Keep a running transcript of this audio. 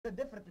the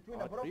difference between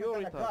a prophet and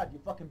a prioritize. god, you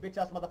fucking bitch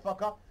ass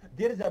motherfucker?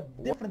 There is a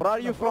difference Where are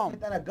between you a from?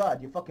 prophet and a god,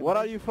 you fucking Where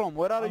bitch. are you from?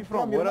 Where are you I'm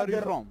from? your Where are you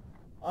mother. from?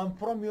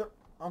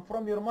 I'm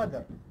from your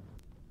mother.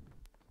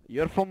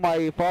 You're from my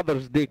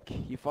father's dick.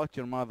 He fucked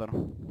your mother.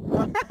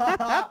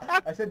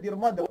 I said your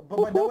mother, but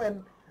by the way,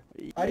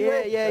 are you Yeah,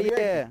 atheist? yeah, Are you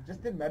yeah. atheist? Just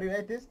tell me, are you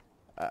atheist?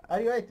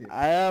 Are you atheist?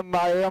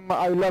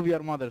 I love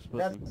your mother's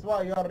pussy. That's why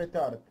you are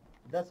retarded.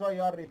 That's why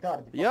you are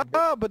retarded. Yeah,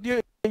 but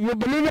you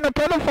believe in a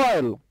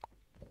pedophile.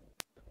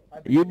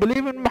 You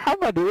believe in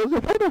Muhammad, he was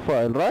a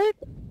pedophile, right?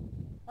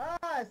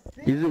 Ah,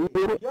 see, you're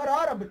you're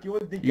Arabic يا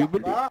ولد you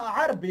القحبة.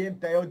 عربي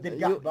انت يا ولد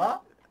القحبة.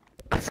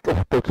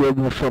 اسكتك يا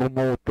ابن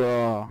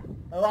الشرموطة.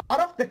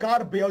 عرفتك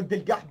عربي يا ولد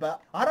القحبة.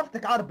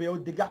 عرفتك عربي يا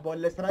ولد القحبة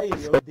ولا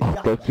اسرائيلي يا ولد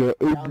القحبة. اسكتك يا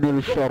ابن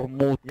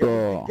الشرموطة.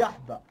 يا ولد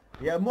القحبة.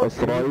 يا مسلم.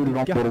 اسرائيل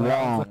نمبر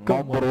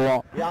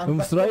 1.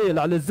 ام اسرائيل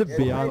على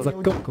الزبي يعني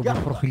زكمكم يا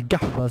فرخ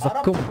القحبة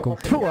زكمكم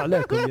تفو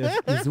عليكم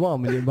يا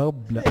زوام اللي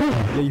مغبلة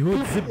يا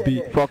يهود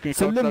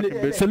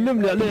زبي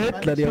سلم لي عليه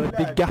هتلر يا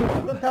ولد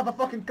القحبة. Don't have a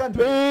fucking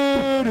country.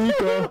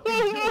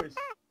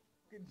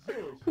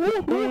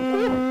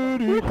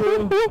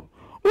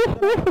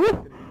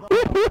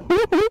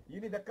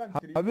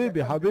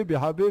 America.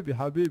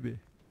 حبيبي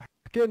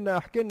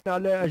احكي لنا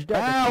على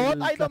اجدادك.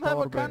 What? I don't have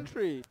a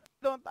country.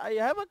 I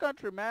have a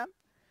country, man.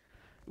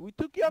 We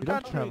took your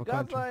country,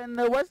 Gaza and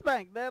the West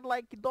Bank. They're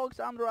like dogs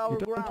under our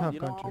ground, you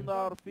know, under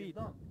our feet.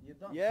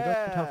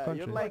 Yeah,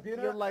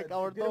 you're like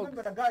our dogs. Do you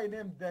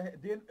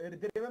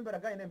remember a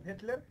guy named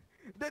Hitler?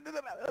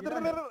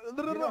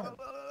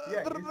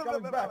 Yeah,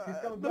 he's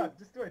coming back.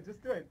 Just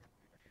wait.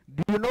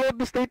 Do you know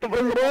the state of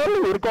Israel?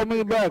 We're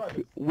coming back.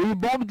 We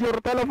bombed your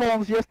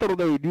telephones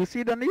yesterday. Do you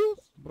see the news?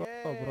 Bro,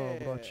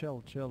 chill,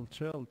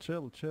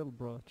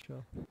 bro,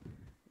 chill.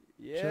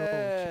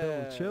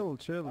 Yeah.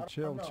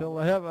 Chill.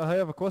 I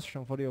have a question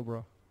for you, bro.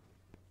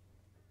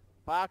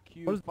 Fuck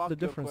you. What is the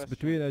difference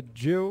between a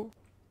Jew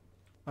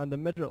and a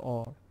Middle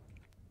or?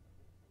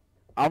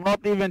 I'm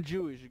not even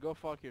Jewish. Go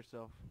fuck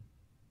yourself.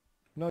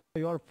 No,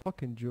 you are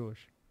fucking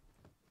Jewish.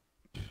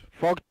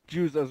 Fuck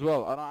Jews as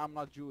well. I'm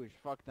not Jewish.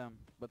 Fuck them.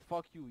 But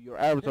fuck you. Your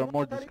Arabs are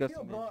more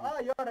disgusting than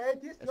Jews. You're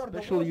atheist.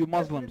 Especially you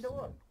Muslims.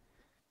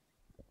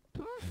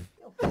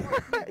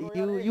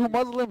 you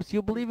Muslims,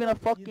 you believe in a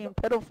fucking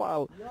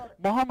pedophile.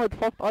 Muhammad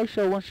fucked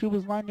Aisha when she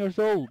was 9 years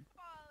old.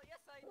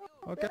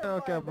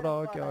 Okay, bro.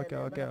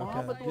 Okay.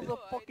 Muhammad was a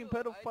fucking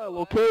pedophile.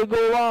 Okay,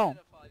 go on.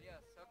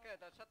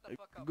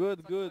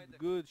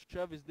 Good.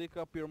 Shove his dick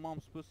up your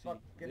mom's pussy.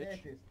 Fucking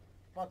atheist.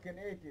 Fucking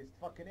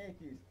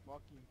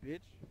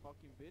bitch.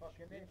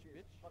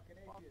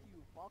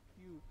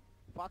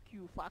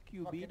 Fuck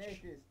you, bitch.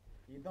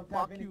 You don't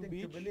have anything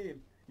to believe.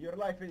 Your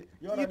life is...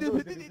 I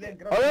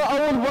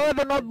would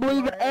rather not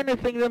believe in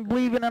anything than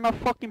believing in a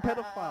fucking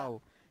pedophile.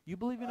 You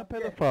believe in a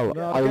pedophile.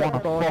 No, I wanna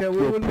fuck we your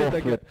will meet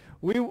again. prophet.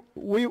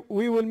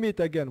 We will meet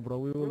again, bro.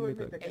 We will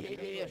meet again.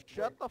 Hey,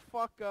 shut the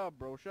fuck up,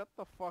 bro. Shut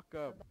the fuck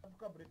up.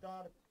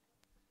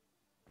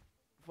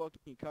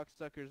 Fucking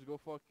cocksuckers, go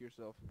fuck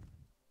yourself.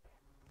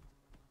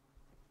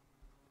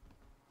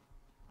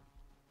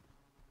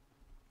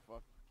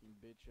 Fucking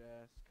bitch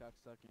ass,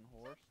 cocksucking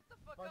horse.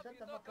 Shut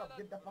the fuck up.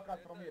 Get the fuck out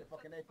from here,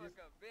 fucking atheist.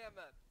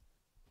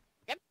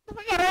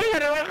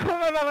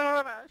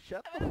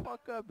 Shut the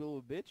fuck up,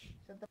 little bitch.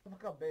 Shut the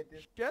fuck up,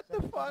 atheist. Shut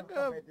the fuck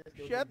up.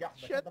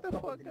 Shut the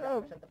fuck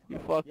up. You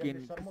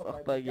fucking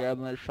اختك يا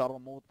ابن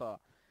الشرموطة.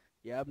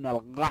 يا ابن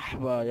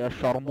القحبة يا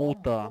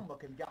شرموطة.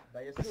 امك القحبة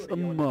يا كس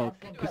سوري.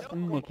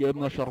 امك يا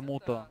ابن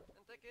الشرموطة.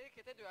 انت هيك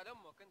تدعي على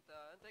امك انت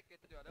هيك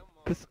تدعي على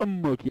امك. كس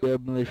امك يا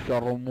ابن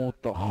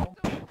الشرموطة.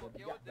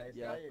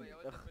 يا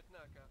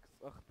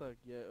اختك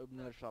يا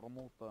ابن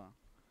الشرموطة.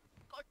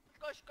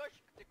 كش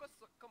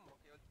تكسك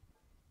امك يا ولد.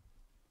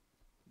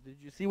 Did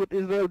you see what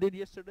Israel did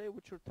yesterday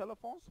with your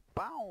telephones?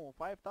 Pow!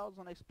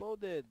 5,000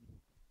 exploded.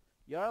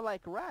 You're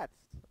like rats.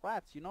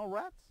 Rats, you know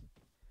rats?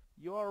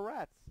 You are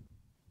rats.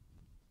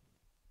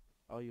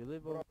 Oh, you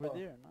live over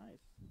there.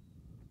 Nice.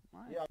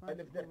 Yeah, I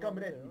live there. Come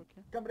raid me.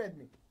 Okay. Come raid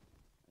me.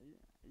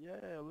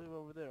 Yeah, I live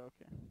over there.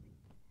 Okay.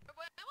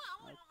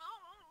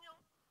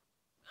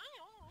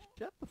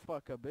 Shut the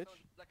fuck up, bitch.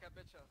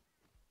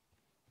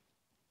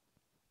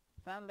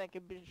 Sound like a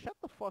bitch. Shut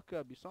the fuck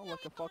up. You sound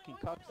like a fucking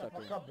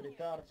cocksucker.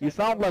 You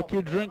sound like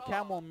you drink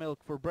camel milk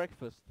for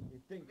breakfast.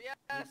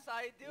 Yes,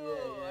 I do.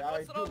 Yeah,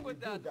 What's wrong with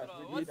that, bro?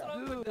 What's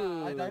wrong with that?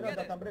 I know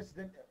that I'm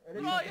resident.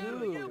 Bro,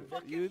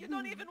 you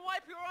don't even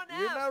wipe your own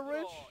You're ass, not bro.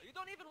 rich? You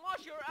don't even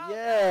wash your ass.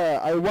 Yeah,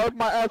 I wipe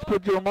my ass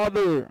with your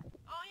mother.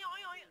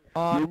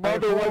 Your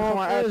mother wipes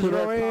my ass with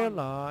her tongue.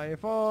 I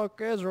fuck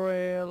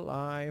Israel.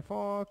 I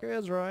fuck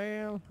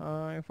Israel.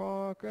 I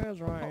fuck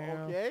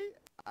Israel. Okay,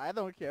 I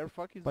don't care.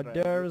 Fuck Israel. But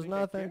there's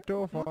nothing to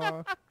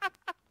fuck.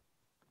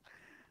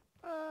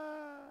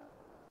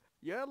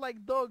 You're like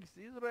dogs.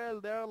 Israel,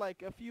 they're like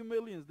a few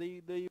millions.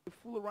 They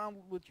fool around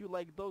with you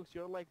like dogs.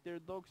 You're like their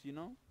dogs, you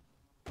know?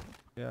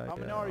 Yeah, How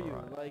many yeah, are you?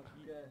 alright. Like,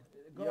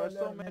 Go you are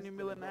so learn many history,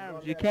 bro. millionaires.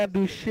 Go You learn can't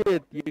do history,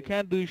 shit. bro. You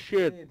can't do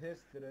shit. Read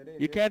history,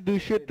 read You can't do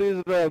history, shit to read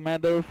Israel,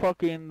 man. They're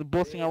fucking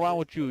bossing Read around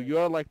with you. history.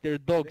 You're like their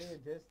dogs.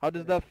 Read How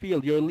does history. that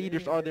feel? Your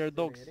leaders Read are their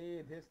history, dogs.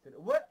 read history.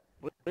 What?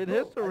 Read Bro,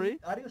 history.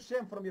 are you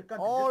ashamed from your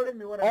country? All, Just tell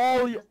me where I'm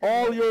from. Just tell me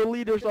all where- your just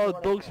leaders tell me are where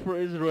I'm dogs from. for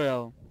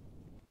Israel.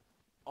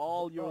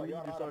 All your Bro, you're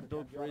leaders are Arabic,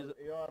 dogs for man. Israel.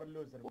 You're a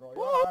loser, bro.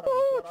 Woo, You're Arabic.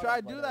 You're try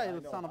Arabic, do by that, the way.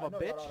 you I son know, of a I know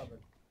you're bitch. Arabic.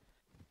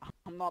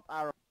 I'm not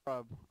Arab.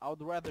 I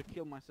would rather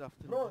kill myself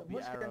than برو be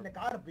المشكلة Arab. انك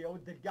عربي يا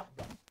ولد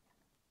القحبة.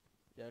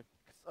 Yeah,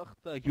 kiss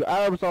أختك. You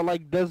Arabs are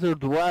like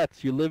desert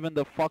rats. You live in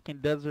the fucking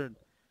desert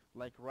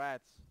like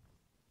rats.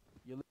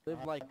 You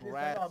live like At least I know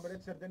rats. I'm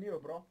richer than you,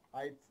 bro.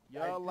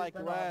 You're like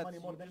rats.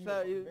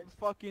 You just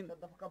fucking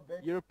Shut the fuck up,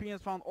 bitch.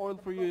 Europeans found oil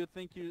for you. You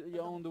think you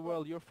own the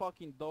world. You're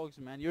fucking dogs,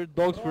 man. You're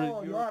dogs for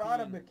Bro, you are European.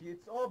 Arabic.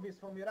 It's obvious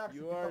from your accent,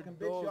 You you are fucking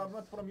bitch. You are dogs.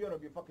 not from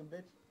Europe, you fucking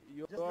bitch.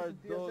 You Just are listen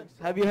to yourself, dogs.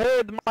 bro. Have you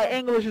heard my Stop,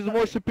 English is more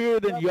stop, superior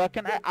than stop, you?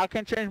 bitch. I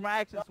can change my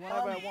accents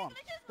whenever I want.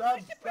 Stop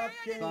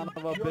sucking Son of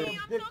a your bitch. dick,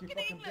 I'm you talking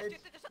fucking English. bitch.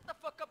 Just shut the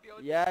fuck up, yo.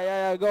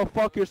 Yeah. Go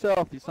fuck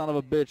yourself, you son of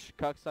a bitch.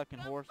 Cocksucking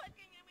horse. Fucking,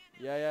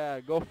 I mean, Yeah.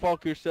 Go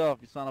fuck yourself,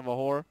 you son of a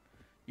whore.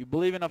 You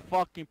believe in a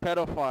fucking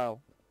pedophile.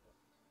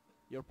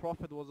 Your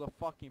prophet was a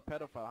fucking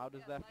pedophile. How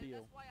does that feel?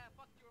 That's why I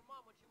fucked your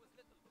mom when she was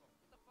little, bro.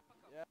 Shut the fuck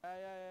up.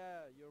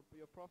 Yeah.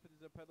 Your prophet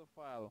is a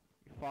pedophile.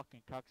 You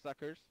fucking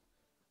cocksuckers.